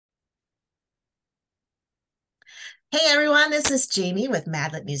Hey everyone, this is Jamie with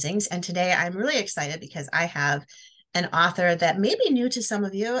MadLit Musings, and today I'm really excited because I have an author that may be new to some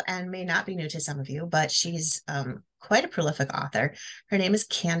of you and may not be new to some of you, but she's quite a prolific author. Her name is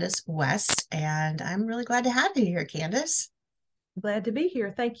Candace West, and I'm really glad to have you here, Candace. Glad to be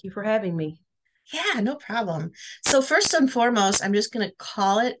here. Thank you for having me. Yeah, no problem. So first and foremost, I'm just going to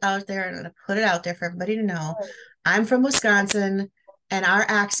call it out there and I'm going to put it out there for everybody to know. I'm from Wisconsin, and our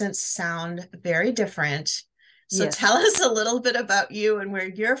accents sound very different. So tell Yes, us a little bit about you and where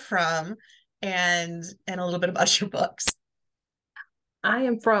you're from and a little bit about your books. I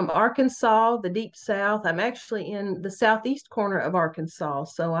am from Arkansas, the deep south. I'm actually in the southeast corner of Arkansas,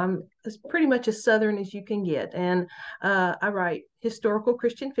 so I'm as pretty much as southern as you can get. And I write historical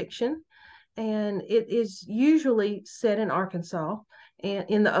Christian fiction, and it is usually set in Arkansas and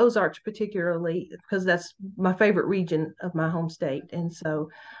in the Ozarks, particularly because that's my favorite region of my home state. And so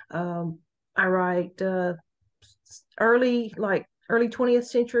um, I write early 20th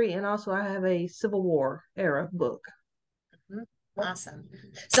century, and also I have a Civil War era book. Mhm. Awesome.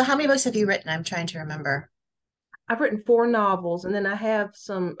 So how many books have you written? I'm trying to remember. I've written four novels, and then I have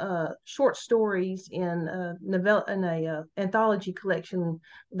some short stories in a anthology collection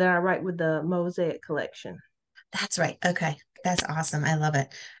that I write with the Mosaic collection. That's right. Okay. That's awesome. I love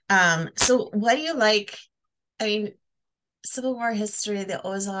it. So what do you like? I mean, Civil War history, the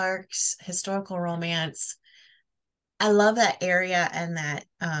Ozarks, historical romance. I love that area and that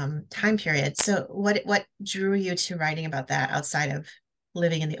time period. So what drew you to writing about that outside of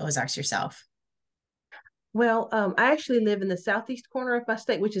living in the Ozarks yourself? Well, I actually live in the southeast corner of my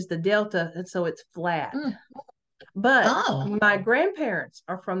state, which is the Delta, and so it's flat. Mm. But Oh, my grandparents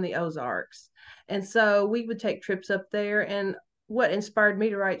are from the Ozarks. And so we would take trips up there. And what inspired me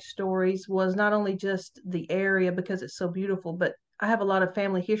to write stories was not only just the area because it's so beautiful, but I have a lot of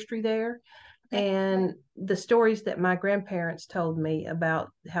family history there. okay. And the stories that my grandparents told me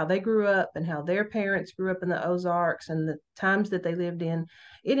about how they grew up and how their parents grew up in the Ozarks and the times that they lived in,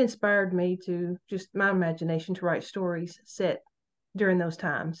 it inspired me to just my imagination to write stories set during those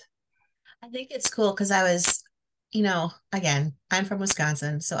times. I think it's cool because again, I'm from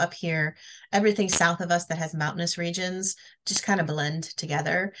Wisconsin. So up here, everything south of us that has mountainous regions just kind of blend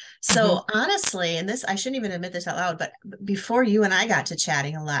together. Mm-hmm. So honestly, and this, I shouldn't even admit this out loud, but before you and I got to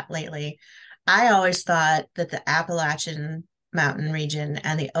chatting a lot lately, I always thought that the Appalachian mountain region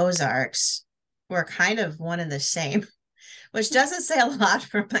and the Ozarks were kind of one and the same, which doesn't say a lot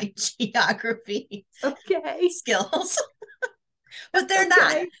for my geography Okay. skills. But they're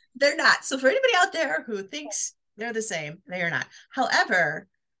not. Okay. They're not. So for anybody out there who thinks they're the same, they are not. However,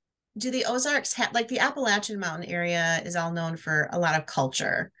 do the Ozarks have like the Appalachian Mountain area is all known for a lot of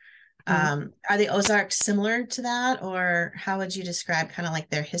culture. Mm. Are the Ozarks similar to that, or how would you describe kind of like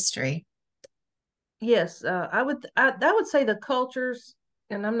their history? Yes, I would say the cultures,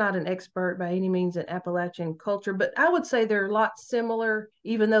 and I'm not an expert by any means in Appalachian culture, but I would say they're a lot similar,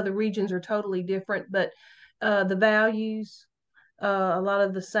 even though the regions are totally different. But the values, a lot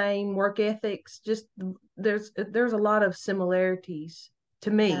of the same work ethics, just there's a lot of similarities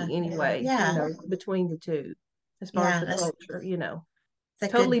to Yeah, me anyway, yeah, between the two, as far as yeah. the culture,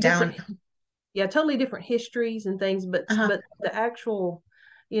 That's a good totally down. different, yeah, totally different histories and things, but Uh-huh. the actual,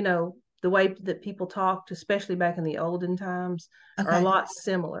 the way that people talked, especially back in the olden times, are a Okay, lot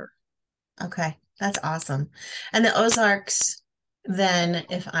similar. okay, that's awesome. And the Ozarks, then,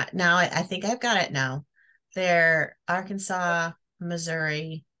 if I now I think I've got it now. They're Arkansas,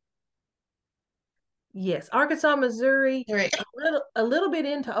 Missouri. Yes, Arkansas, Missouri, They're, a little bit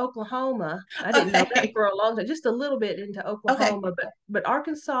into Oklahoma. I didn't know that okay, for a long time, just a little bit into okay. Oklahoma, but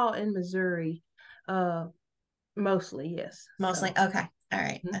Arkansas and Missouri, uh, mostly, yes. Mostly. So. Okay. All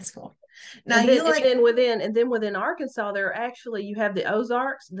right. Mhm. That's cool. Now you like, And then within Arkansas, there are actually you have the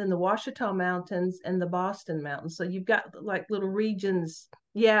Ozarks, then the Ouachita Mountains, and the Boston Mountains. So you've got like little regions.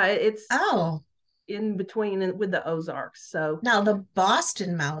 Yeah, it's oh, in between and with the Ozarks. So now the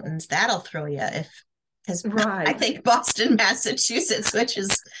Boston Mountains, that'll throw you if, because I right, think Boston, Massachusetts, which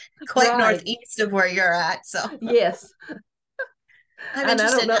is quite right, northeast of where you're at. So yes, I'm and I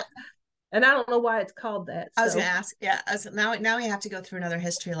don't interested. know, and I don't know why it's called that. I was going So to ask, yeah, now we have to go through another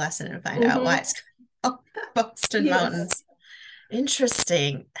history lesson and find out why hmm it's called Boston yes, Mountains.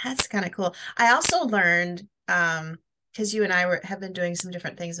 Interesting. That's kind of cool. I also learned, because you and I have been doing some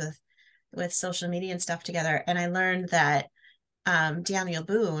different things with social media and stuff together, and I learned that Daniel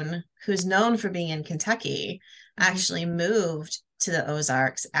Boone, who's known for being in Kentucky, hmm actually moved to the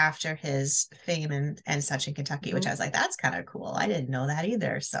Ozarks after his fame and such in Kentucky, which I hmm was like, that's kind of cool. I didn't know that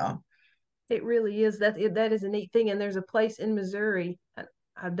either. So, it really is that is a neat thing. And there's a place in Missouri.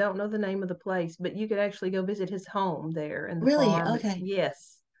 I don't know the name of the place, but you could actually go visit his home there and the Really? farm. Okay.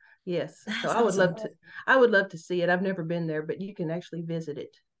 Yes, yes. So That's awesome. I would love to see it. I've never been there, but you can actually visit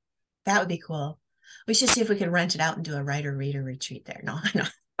it. That would be cool. We should see if we could rent it out and do a writer reader retreat there. No, I know.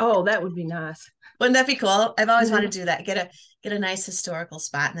 Oh, that would be nice. Wouldn't that be cool? I've always wanted Hmm. to do that. Get a nice historical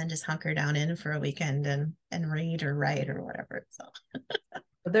spot and then just hunker down in for a weekend and read or write or whatever. So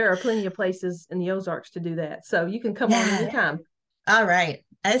There are plenty of places in the Ozarks to do that. So you can come on yeah. anytime. All right.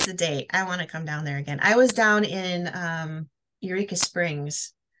 It's a date. I want to come down there again. I was down in Eureka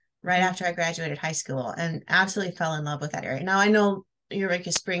Springs right Hmm. after I graduated high school and absolutely fell in love with that area. Now I know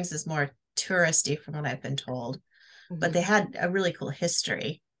Eureka Springs is more touristy from what I've been told, but Hmm. they had a really cool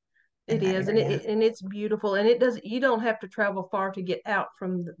history in It that is, and area. it's beautiful, and it does. You don't have to travel far to get out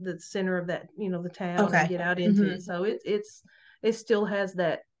from the center of that, the town, and Okay. get out into it. Hmm. So it still has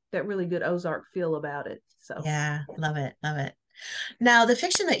that really good Ozark feel about it. So Yeah, love it, love it. Now, the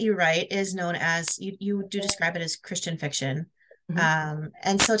fiction that you write is known as you do describe it as Christian fiction. mhm.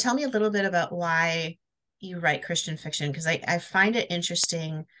 And so tell me a little bit about why you write Christian fiction, because I find it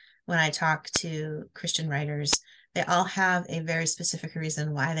interesting when I talk to Christian writers. They all have a very specific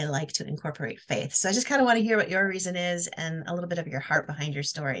reason why they like to incorporate faith. So I just kind of want to hear what your reason is and a little bit of your heart behind your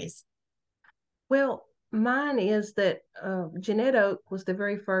stories. Well, mine is that Jeanette Oak was the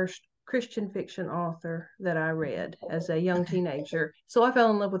very first Christian fiction author that I read as a young Okay. teenager. So I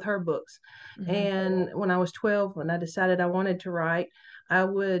fell in love with her books. Hmm. And when I was 12, when I decided I wanted to write, I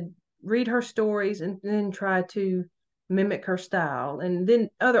would read her stories and then try to mimic her style, and then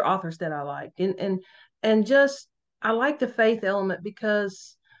other authors that I liked. And just I like the faith element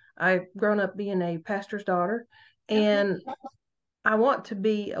because I've grown up being a pastor's daughter, Okay. and I want to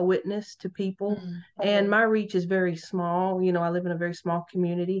be a witness to people, Mm. and my reach is very small. I live in a very small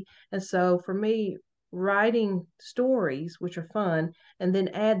community. And so for me, writing stories, which are fun, and then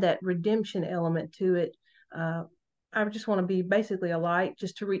add that redemption element to it, uh, I just want to be basically a light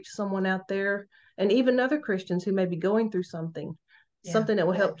just to reach someone out there, and even other Christians who may be going through Yeah. something that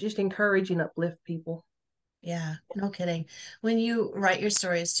will help just encourage and uplift people. Yeah, no kidding. When you write your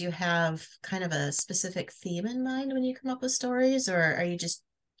stories, do you have kind of a specific theme in mind when you come up with stories, or are you just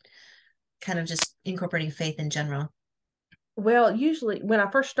kind of just incorporating faith in general? Well, usually when I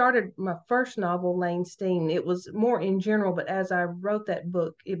first started my first novel, Lane Steen, it was more in general, but as I wrote that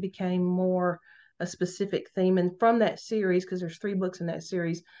book, it became more a specific theme. And from that series, because there's 3 books in that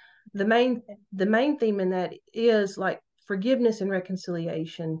series, the main the main theme in that is like forgiveness and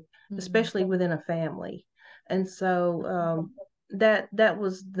reconciliation, Mm. especially within a family. And so that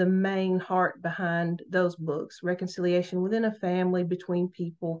was the main heart behind those books, reconciliation within a family, between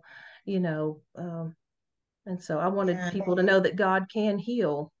people, you know. And so I wanted Yeah, people to know that God can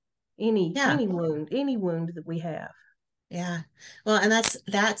heal yeah, any wound that we have. yeah. Well, and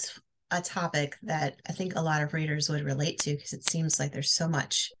that's a topic that I think a lot of readers would relate to because it seems like there's so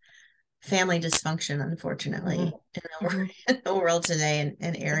much family dysfunction, Hmm. unfortunately, Hmm. in the world today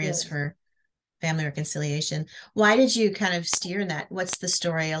and areas Yes. for family reconciliation. Why did you kind of steer in that? What's the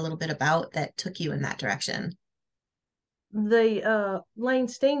story a little bit about that took you in that direction? The Lane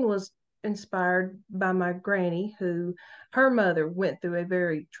Steen was inspired by my granny, who her mother went through a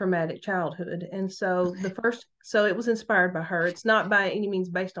very traumatic childhood. And so Okay. so it was inspired by her. It's not by any means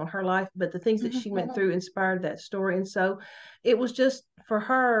based on her life, but the things that Mhm. she went through inspired that story. And so it was just for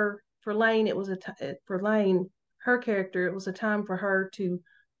her, for Lane, for Lane, her character, it was a time for her to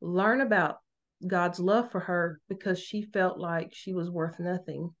learn about God's love for her, because she felt like she was worth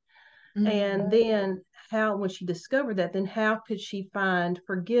nothing. Mm. And then how, when she discovered that, then how could she find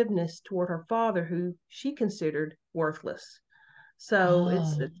forgiveness toward her father, who she considered worthless? So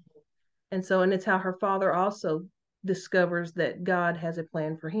Oh, and it's how her father also discovers that God has a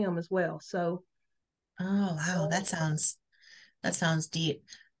plan for him as well. So oh, wow. That sounds deep.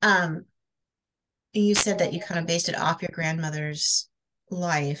 Um, you said that you kind of based it off your grandmother's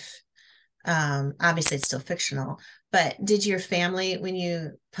life. Obviously it's still fictional, but did your family, when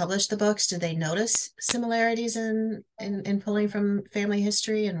you published the books, did they notice similarities in pulling from family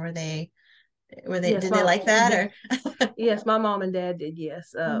history? And yes, did they like that or? yes, my mom and dad did.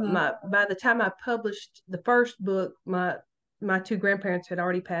 Yes, Mhm. my by the time I published the first book, my 2 grandparents had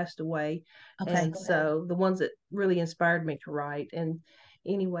already passed away, Okay. and so the ones that really inspired me to write. And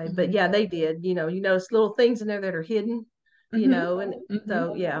anyway, but Hmm. yeah, they did. You notice little things in there that are hidden, Hmm. and Hmm.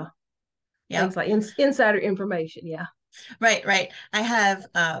 so yeah, things Yep. like insider information. Yeah. Right, right. I have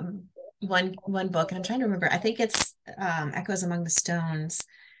one book and I'm trying to remember. I think it's Echoes Among the Stones.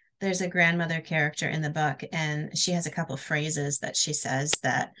 There's a grandmother character in the book, and she has a couple of phrases that she says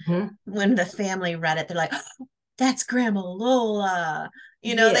that Hmm. when the family read it, they're like, oh, that's Grandma Lola. They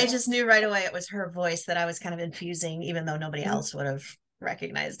Yes. just knew right away it was her voice that I was kind of infusing, even though nobody Mhm. else would have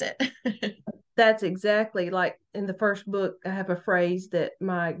recognized it. That's exactly like in the first book. I have a phrase that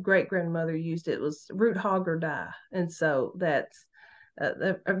my great grandmother used. It was root hog or die, and so that's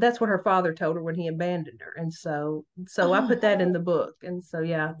what her father told her when he abandoned her. And so I Oh, put that in the book. And so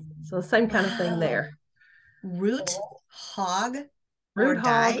yeah, so same kind of thing there. wow. Root hog or Root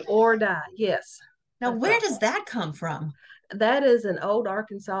hog die? or die. Yes, Now, that's where right. does that come from? That is an old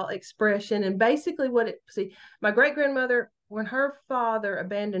Arkansas expression. And basically, my great grandmother, when her father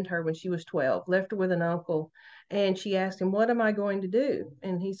abandoned her when she was 12, left her with an uncle, and she asked him, "What am I going to do?"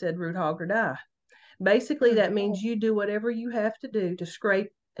 And he said, "Root hog or die." Basically, Hmm. that means you do whatever you have to do to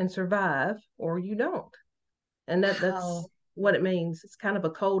scrape and survive, or you don't. And that's Wow. what it means. It's kind of a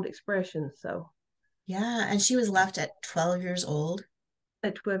cold expression. So Yeah. And she was left at 12 years old.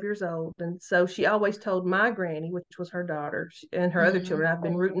 at 12 years old. And so she always told my granny, which was her daughter, and her other Mhm. children, I've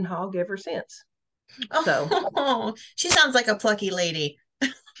been rooting hog ever since. So Oh, she sounds like a plucky lady.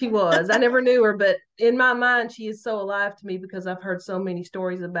 she was. I never knew her, but in my mind, she is so alive to me because I've heard so many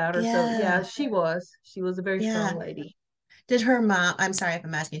stories about her. So yeah, Yeah. she was. She was a very strong Yeah. lady. Did her mom, I'm sorry if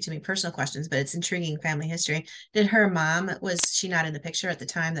I'm asking too many personal questions, but it's intriguing family history. Did her mom, was she not in the picture at the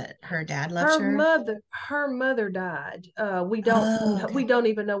time that her dad left her? Her mother died. Oh, We okay. don't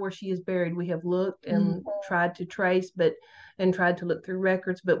even know where she is buried. We have looked and Mm, tried to trace, but and tried to look through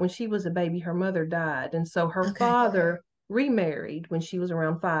records. But when she was a baby, her mother died, and so her okay. father remarried when she was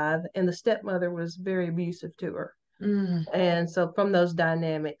around 5, and the stepmother was very abusive to her. Mm, And so from those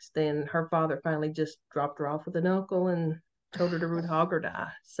dynamics, then her father finally just dropped her off with an uncle and told her to root hog or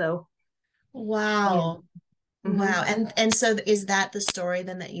die. So yeah. wow. Hmm. Wow. And so is that the story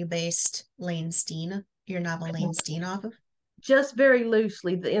then that you based Lane Steen, your novel Lane Steen off of? Just very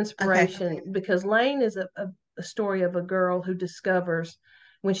loosely, the Okay. inspiration, because Lane is a story of a girl who discovers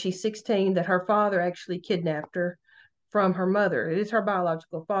when she's 16 that her father actually kidnapped her from her mother. It is her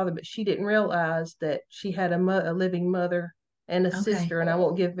biological father, but she didn't realize that she had a living mother and a Okay. sister, and I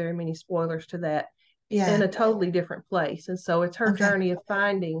won't give very many spoilers to that, in Yeah. a totally different place. And so it's her Okay. journey of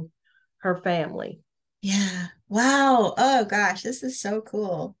finding her family. Yeah. Wow. Oh gosh, this is so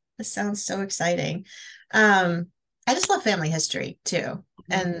cool. This sounds so exciting. Um, I just love family history too,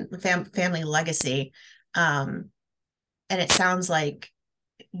 Mhm. and family legacy. Um, and it sounds like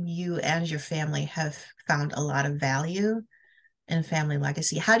you and your family have found a lot of value in family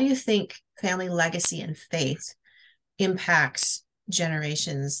legacy. How do you think family legacy and faith impacts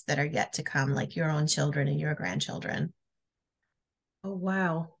generations that are yet to come, like your own children and your grandchildren? Oh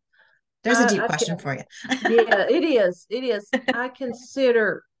wow. There's a deep I question for you. Yeah, it is. It is. I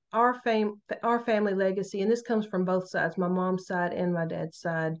consider our family legacy, and this comes from both sides, my mom's side and my dad's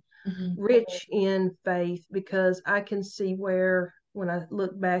side, Mhm. rich in faith, because I can see where when I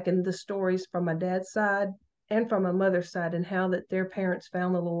look back in the stories from my dad's side and from my mother's side, and how that their parents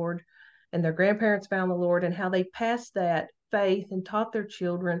found the Lord and their grandparents found the Lord, and how they passed that faith and taught their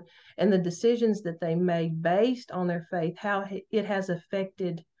children, and the decisions that they made based on their faith, how it has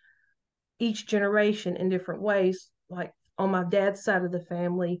affected each generation in different ways. Like on my dad's side of the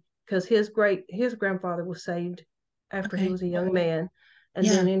family, because his grandfather was saved after he Okay. was a young man, and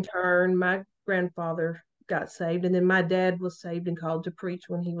then Yeah. in turn my grandfather got saved, and then my dad was saved and called to preach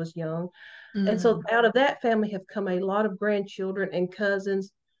when he was young. And so Mm. out of that family have come a lot of grandchildren and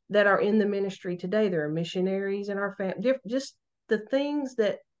cousins that are in the ministry today. There are missionaries in our family. Just the things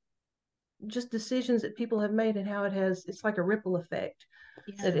that just decisions that people have made, and how it's like a ripple effect.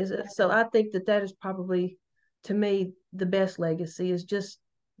 That Yeah. is it. So I think that is probably, to me, the best legacy is just,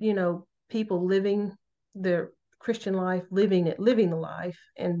 people living their Christian life, living the life,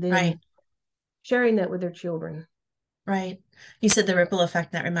 and then Right. sharing that with their children. Right. You said the ripple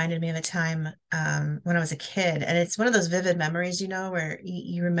effect. That reminded me of a time when I was a kid. And it's one of those vivid memories, where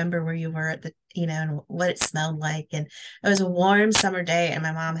you remember where you were at and what it smelled like. And it was a warm summer day, and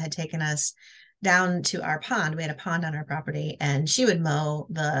my mom had taken us down to our pond. We had a pond on our property, and she would mow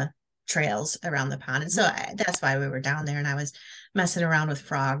the trails around the pond. And so that's why we were down there. And I was messing around with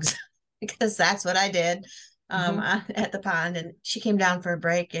frogs because that's what I did Mm-hmm. at the pond. And she came down for a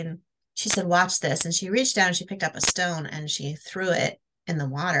break, and she said, "Watch this." And she reached down, she picked up a stone, and she threw it in the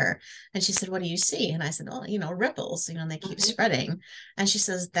water. And she said, "What do you see?" And I said, "Oh, ripples, and they keep Mm-hmm. spreading." And she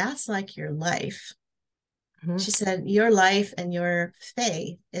says, "That's like your life." Mm-hmm. She said, "Your life and your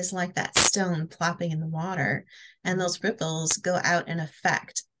faith is like that stone plopping in the water. And Mm-hmm. those ripples go out and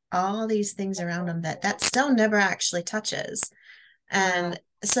affect all these things around them that stone never actually touches." Wow. And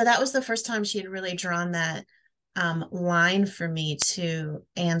so that was the first time she had really drawn that line for me to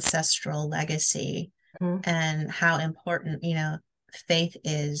ancestral legacy Mm-hmm. and how important, faith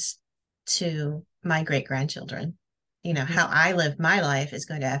is to my great grandchildren. You know, Mm-hmm. how I live my life is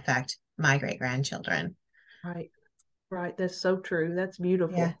going to affect my great grandchildren. Right. Right. That's so true. That's Yeah.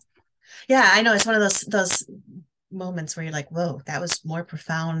 beautiful. Yeah, I know it's one of those moments where you're like, whoa, that was more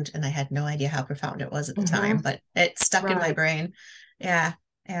profound. And I had no idea how profound it was at the Mm-hmm. time, but it stuck in my Right. brain. Yeah.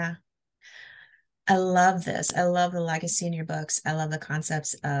 Yeah. I love this. I love the legacy in your books. I love the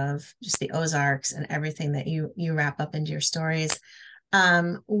concepts of just the Ozarks and everything that you wrap up into your stories.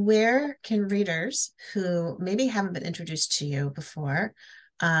 Where can readers who maybe haven't been introduced to you before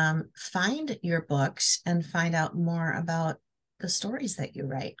find your books and find out more about the stories that you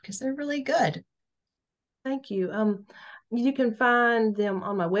write? Because they're really good. Thank you. You can find them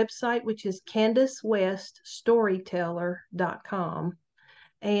on my website, which is CandaceWestStoryteller.com.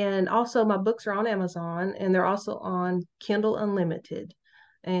 And also, my books are on Amazon, and they're also on Kindle Unlimited.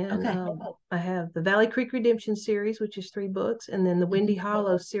 And Okay. I have the Valley Creek Redemption series, which is 3 books, and then the Windy Mhm.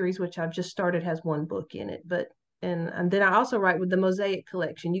 Hollow series, which I've just started, has 1 book in it. But and then I also write with the Mosaic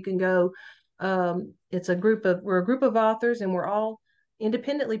collection. You can go. It's a group of we're a group of authors, and we're all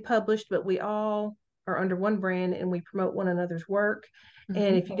independently published, but we all are under one brand, and we promote one another's work.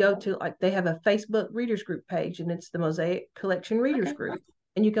 And Mhm. if you go to, like, they have a Facebook readers group page, and it's the Mosaic Collection Readers Okay. Group,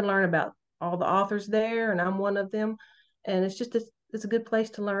 and you can learn about all the authors there, and I'm one of them. And it's a good place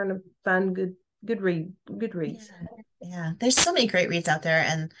to learn and find good Yeah. reads. Yeah. There's so many great reads out there.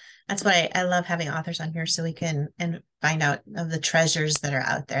 And that's why I love having authors on here so we can and find out of the treasures that are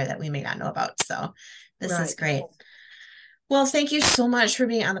out there that we may not know about. So this is Right. great. Well, thank you so much for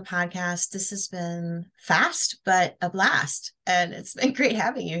being on the podcast. This has been fast, but a blast. And it's been great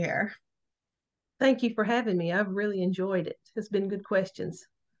having you here. Thank you for having me. I've really enjoyed it. It's been good questions.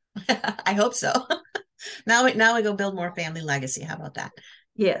 I hope so. Now we go build more family legacy. How about that?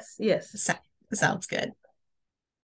 Yes, yes. So, sounds good.